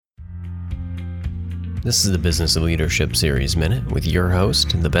This is the Business of Leadership Series Minute with your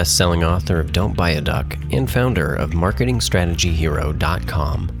host, the best-selling author of Don't Buy a Duck and founder of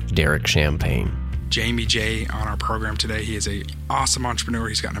MarketingStrategyHero.com, Derek Champagne. Jamie J on our program today. He is an awesome entrepreneur.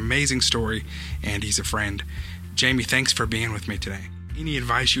 He's got an amazing story, and he's a friend. Jamie, thanks for being with me today. Any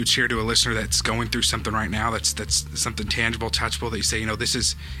advice you would share to a listener that's going through something right now, that's something tangible, touchable, that you say, this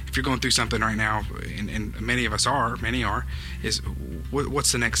is, if you're going through something right now, and many are, is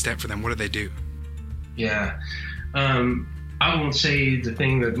what's the next step for them? What do they do? Yeah. I won't say the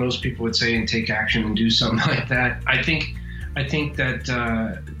thing that most people would say and take action and do something like that. I think that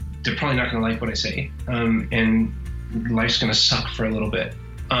they're probably not going to like what I say, and life's going to suck for a little bit.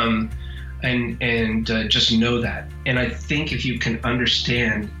 And just know that. And I think if you can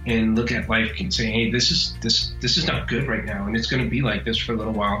understand and look at life and say, hey, this is not good right now, and it's going to be like this for a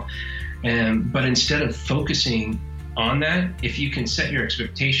little while. But instead of focusing on that, if you can set your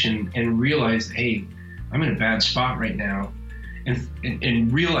expectation and realize, hey, I'm in a bad spot right now,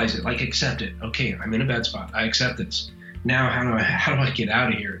 and realize it, like accept it. Okay, I'm in a bad spot. I accept this. Now, how do I get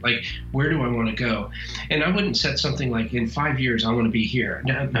out of here? Like, where do I want to go? And I wouldn't set something like, in 5 years, I want to be here.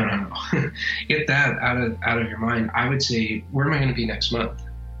 No. Get that out of your mind. I would say, where am I going to be next month?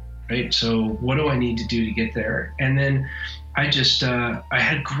 Right? So what do I need to do to get there? And then I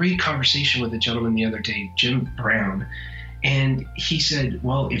had a great conversation with a gentleman the other day, Jim Brown. And he said,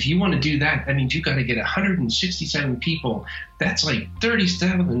 well, if you want to do that, that means you got to get 167 people. That's like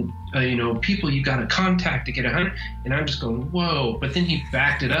 37, people you got to contact to get 100. And I'm just going, whoa. But then he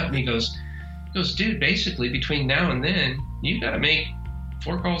backed it up and he goes, dude, basically between now and then, you got to make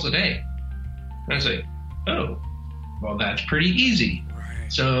 4 calls a day. And I was like, oh, well, that's pretty easy.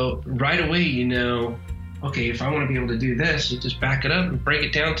 Right. So right away, okay, if I want to be able to do this, you just back it up and break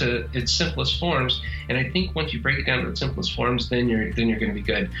it down to its simplest forms. And I think once you break it down to its simplest forms, then you're going to be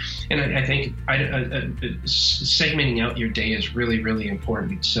good. And I think segmenting out your day is really, really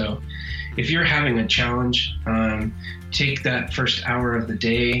important. So if you're having a challenge, take that first hour of the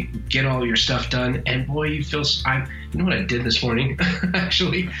day, get all your stuff done, and boy, you know what I did this morning?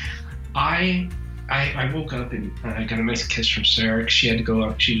 Actually, I woke up and I got a nice kiss from Sarah. She had to go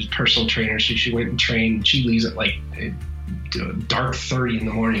up. She was a personal trainer, so she went and trained. She leaves at like dark 30 in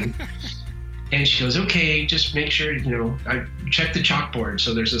the morning. And she goes, okay, just make sure, I checked the chalkboard.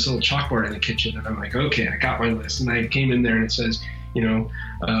 So there's this little chalkboard in the kitchen. And I'm like, okay, I got my list. And I came in there and it says,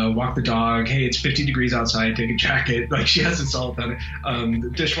 walk the dog. Hey, it's 50 degrees outside. Take a jacket. Like, she has this all done.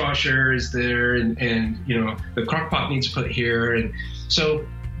 The dishwasher is there, and the crock pot needs put here. And so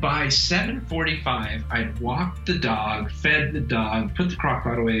by 7:45, I'd walked the dog, fed the dog, put the crock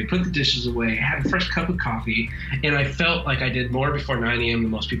pot away, put the dishes away, had a fresh cup of coffee, and I felt like I did more before 9 a.m. than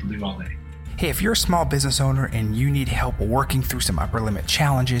most people do all day. Hey, if you're a small business owner and you need help working through some upper limit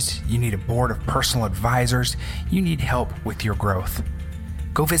challenges, you need a board of personal advisors, you need help with your growth,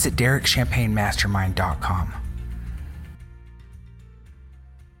 go visit DerekChampagneMastermind.com.